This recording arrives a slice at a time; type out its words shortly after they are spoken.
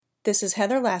This is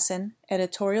Heather Lassen,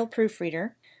 editorial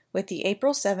proofreader, with the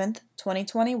April 7th,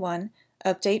 2021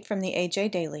 update from the AJ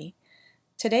Daily.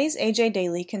 Today's AJ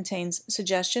Daily contains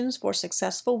suggestions for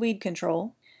successful weed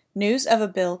control, news of a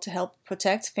bill to help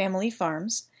protect family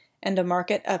farms, and a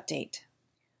market update.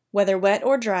 Whether wet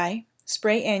or dry,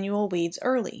 spray annual weeds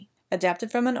early,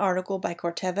 adapted from an article by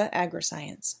Corteva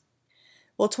Agriscience.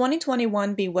 Will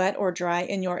 2021 be wet or dry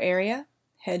in your area?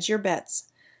 Hedge your bets.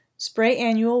 Spray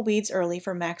annual weeds early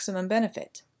for maximum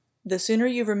benefit. The sooner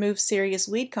you remove serious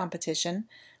weed competition,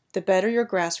 the better your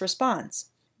grass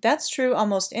responds. That's true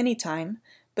almost any time,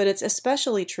 but it's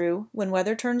especially true when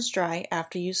weather turns dry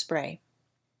after you spray.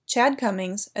 Chad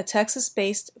Cummings, a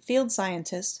Texas-based field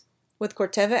scientist with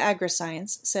Corteva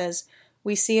Agriscience, says,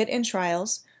 "We see it in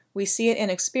trials, we see it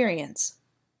in experience."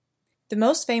 The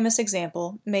most famous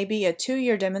example may be a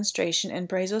 2-year demonstration in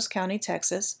Brazos County,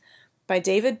 Texas, by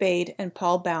David Bade and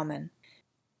Paul Baumann.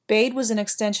 Bade was an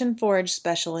extension forage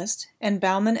specialist and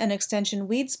Baumann an extension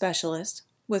weed specialist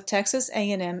with Texas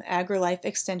A&M AgriLife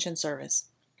Extension Service.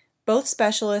 Both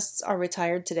specialists are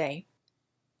retired today.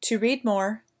 To read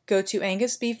more, go to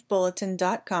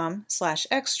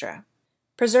angusbeefbulletin.com/extra.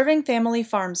 Preserving Family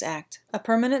Farms Act, a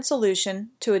permanent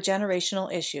solution to a generational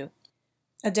issue.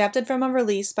 Adapted from a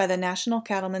release by the National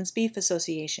Cattlemen's Beef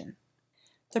Association.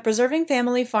 The Preserving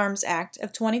Family Farms Act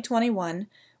of 2021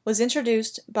 was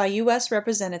introduced by U.S.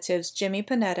 Representatives Jimmy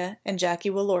Panetta and Jackie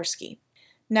Walorski.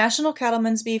 National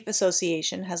Cattlemen's Beef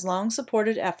Association has long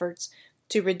supported efforts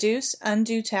to reduce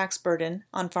undue tax burden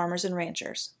on farmers and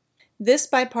ranchers. This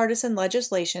bipartisan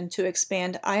legislation to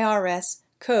expand IRS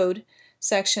Code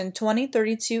Section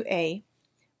 2032A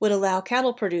would allow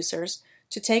cattle producers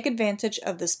to take advantage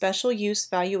of the special use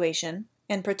valuation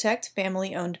and protect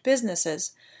family-owned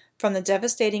businesses from the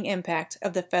devastating impact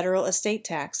of the federal estate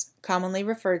tax, commonly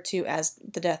referred to as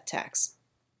the death tax.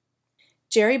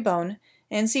 Jerry Bone,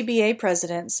 NCBA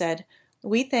president, said,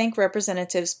 "We thank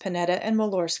Representatives Panetta and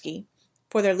Walorski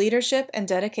for their leadership and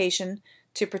dedication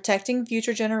to protecting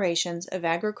future generations of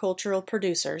agricultural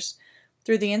producers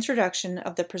through the introduction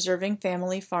of the Preserving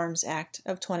Family Farms Act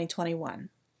of 2021.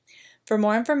 For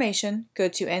more information, go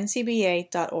to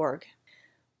ncba.org.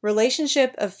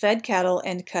 Relationship of fed cattle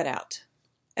and cutout.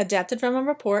 Adapted from a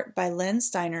report by Len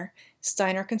Steiner,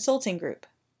 Steiner Consulting Group.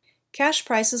 Cash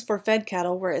prices for fed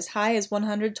cattle were as high as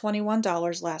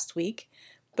 $121 last week,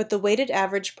 but the weighted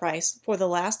average price for the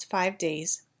last 5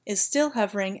 days is still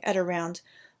hovering at around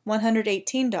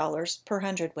 $118 per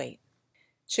hundredweight.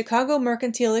 Chicago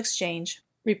Mercantile Exchange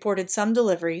reported some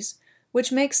deliveries,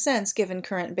 which makes sense given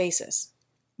current basis.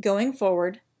 Going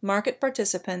forward, market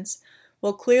participants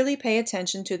will clearly pay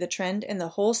attention to the trend in the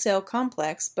wholesale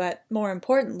complex, but, more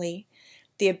importantly,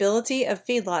 the ability of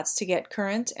feedlots to get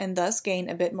current and thus gain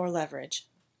a bit more leverage.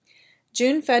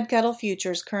 June fed cattle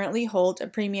futures currently hold a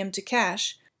premium to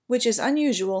cash, which is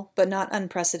unusual but not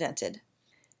unprecedented.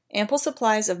 Ample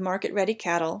supplies of market-ready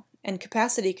cattle and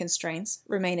capacity constraints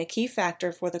remain a key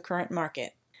factor for the current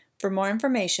market. For more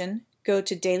information, go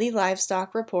to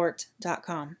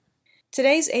dailylivestock.report.com.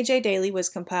 Today's AJ Daily was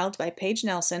compiled by Paige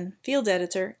Nelson, field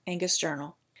editor, Angus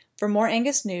Journal. For more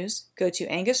Angus news, go to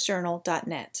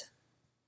angusjournal.net.